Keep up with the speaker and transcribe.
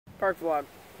Park vlog,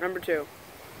 number 2.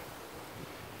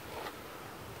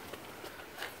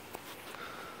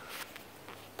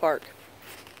 Park.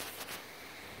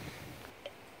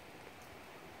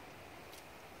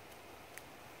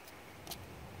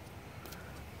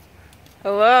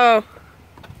 Hello.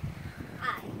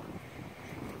 Hi.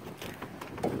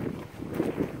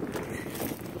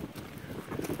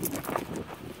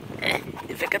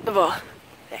 You pick up the ball.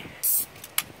 Okay.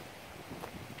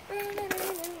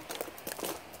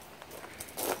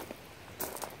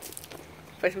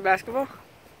 Play some basketball?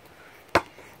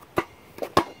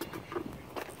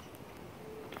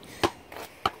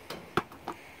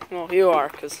 Well, you are,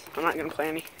 because I'm not going to play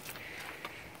any.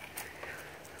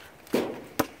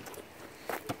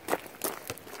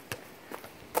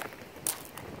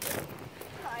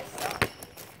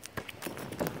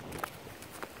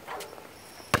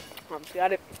 Mom's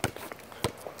got it.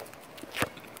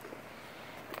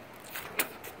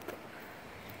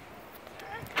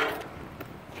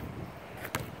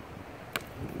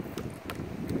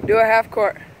 Do a half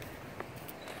court.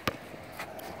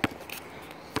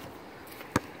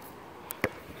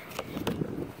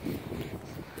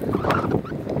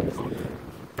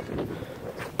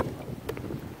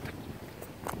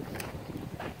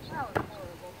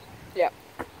 Yep.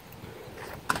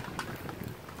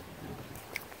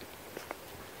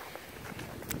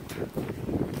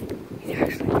 He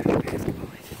actually got the basketball.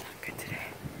 He's just not good today.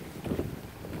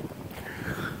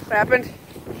 What happened?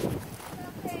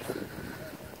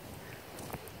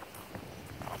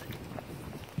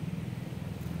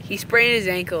 He sprained his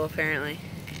ankle apparently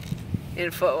in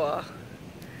football.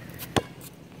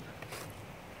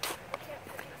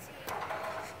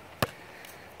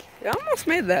 He almost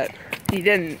made that. He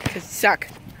didn't, because he suck.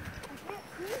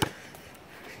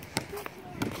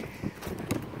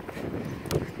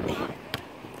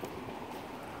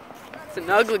 It's an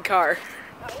ugly car.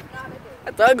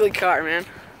 That's an ugly car, man.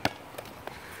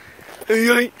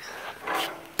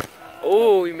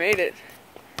 Oh, we made it.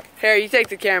 Here, you take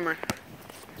the camera.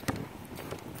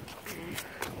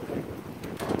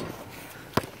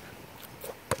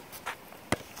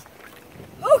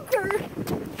 Hooker!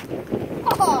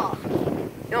 Oh.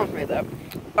 You almost made that.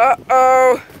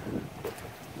 Uh-oh.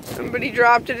 Somebody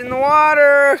dropped it in the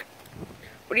water.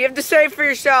 What do you have to say for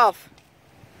yourself?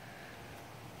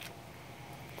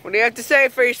 What do you have to say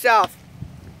for yourself?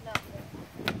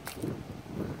 Nothing.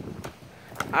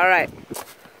 All right.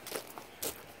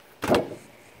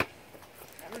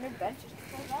 Never knew benches to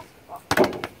play basketball.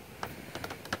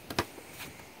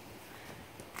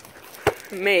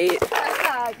 Mate.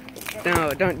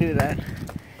 No, don't do that.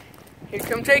 Here,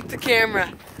 come take the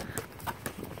camera.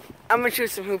 I'm gonna shoot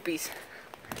some hoopies.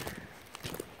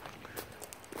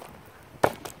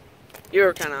 You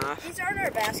were kind of off. These aren't our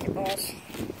basketballs.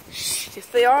 Shh, yes,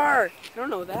 they are. You don't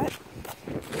know that.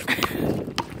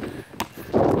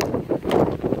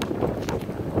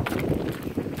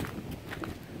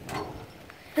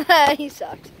 He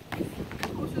sucked.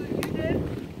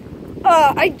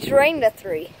 I drained a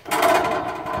 3.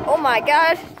 Oh my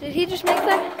god, did he just make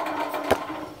that?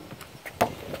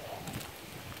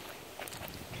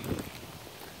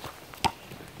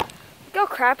 Look how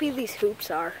crappy these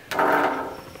hoops are.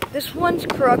 This one's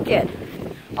crooked.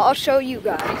 I'll show you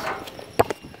guys.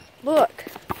 Look.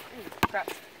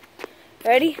 Crap.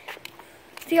 Ready?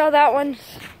 See how that one's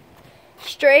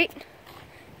straight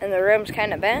and the rim's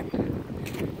kind of bent?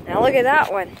 Now look at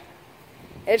that one.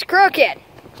 It's crooked.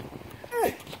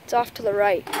 It's off to the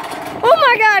right. Oh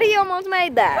my god, he almost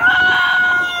made that.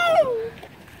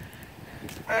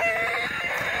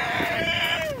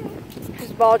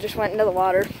 His ball just went into the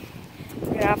water.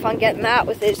 We're gonna have fun getting that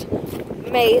with his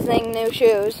amazing new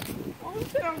shoes.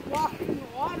 I'm walking in the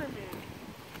water, man.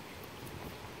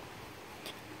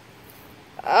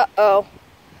 Uh-oh.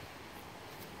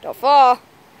 Don't fall.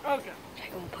 Okay.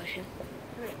 I'm gonna push him.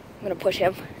 I'm gonna push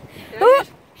him.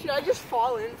 Should I just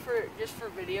fall in for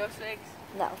video sakes?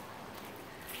 No.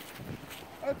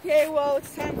 Okay, well,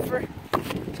 it's time to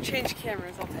change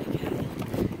cameras. I'll take it.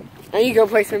 Now you go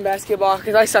play some basketball,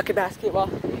 because I suck at basketball.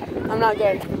 I'm not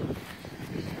good.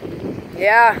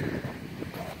 Yeah.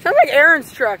 Sounds like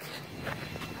Aaron's truck.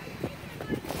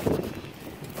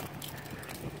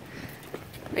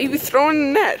 He was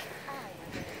throwing the net.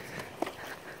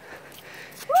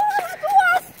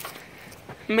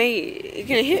 Mate, you're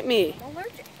gonna hit me.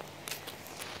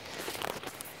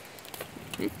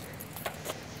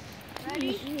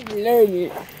 Ready?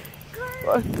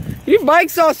 Your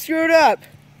bike's all screwed up.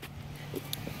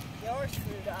 You're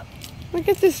screwed up. Look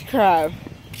at this crap.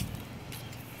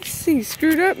 This thing's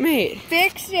screwed up, mate.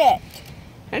 Fix it.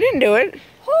 I didn't do it.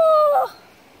 Oh,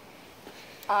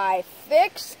 I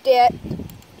fixed it.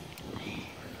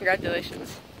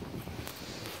 Congratulations.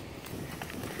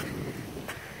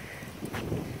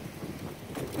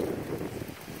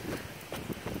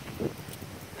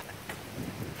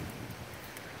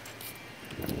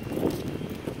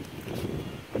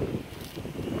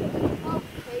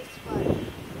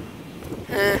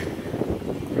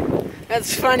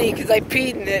 That's funny because I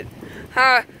peed in it.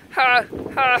 Ha, ha,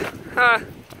 ha, ha.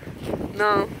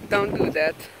 No, don't do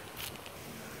that.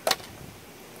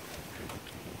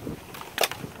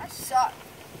 I suck.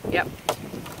 Yep.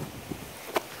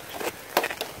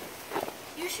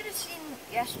 You should have seen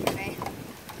yesterday.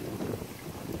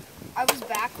 I was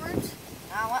backwards,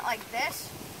 and I went like this,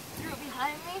 threw it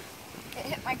behind me, it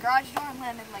hit my garage door and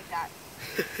landed like that.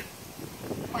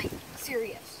 Like,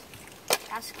 serious.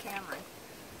 Ask Cameron.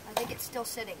 I think it's still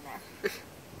sitting there.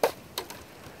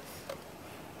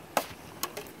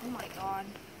 Oh my god.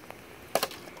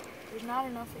 There's not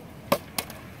enough in it.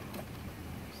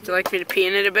 Would you like me to pee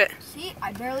in it a bit? See,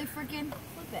 I barely freaking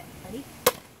flip it. Ready?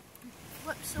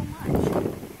 Flip so much.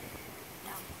 Down.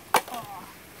 Oh.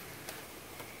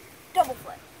 Double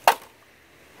flip.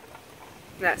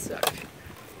 That sucked.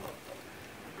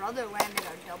 My brother landed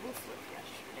a double flip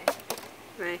yesterday.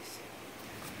 Nice.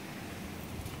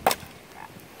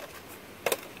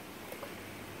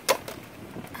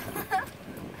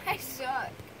 I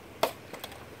suck.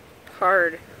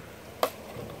 Hard.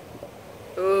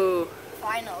 Ooh.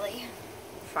 Finally.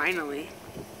 Finally.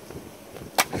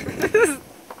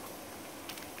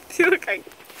 See, look,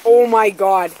 oh my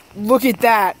god. Look at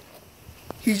that.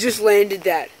 He just landed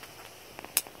that.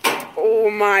 Oh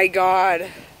my god.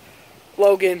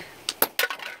 Logan.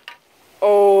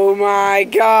 Oh my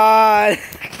god.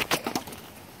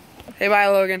 Say bye,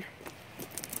 Logan.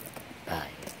 Bye.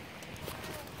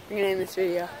 I'm gonna end this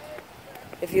video.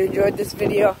 If you enjoyed this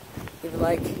video, leave a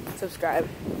like, subscribe.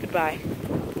 Goodbye.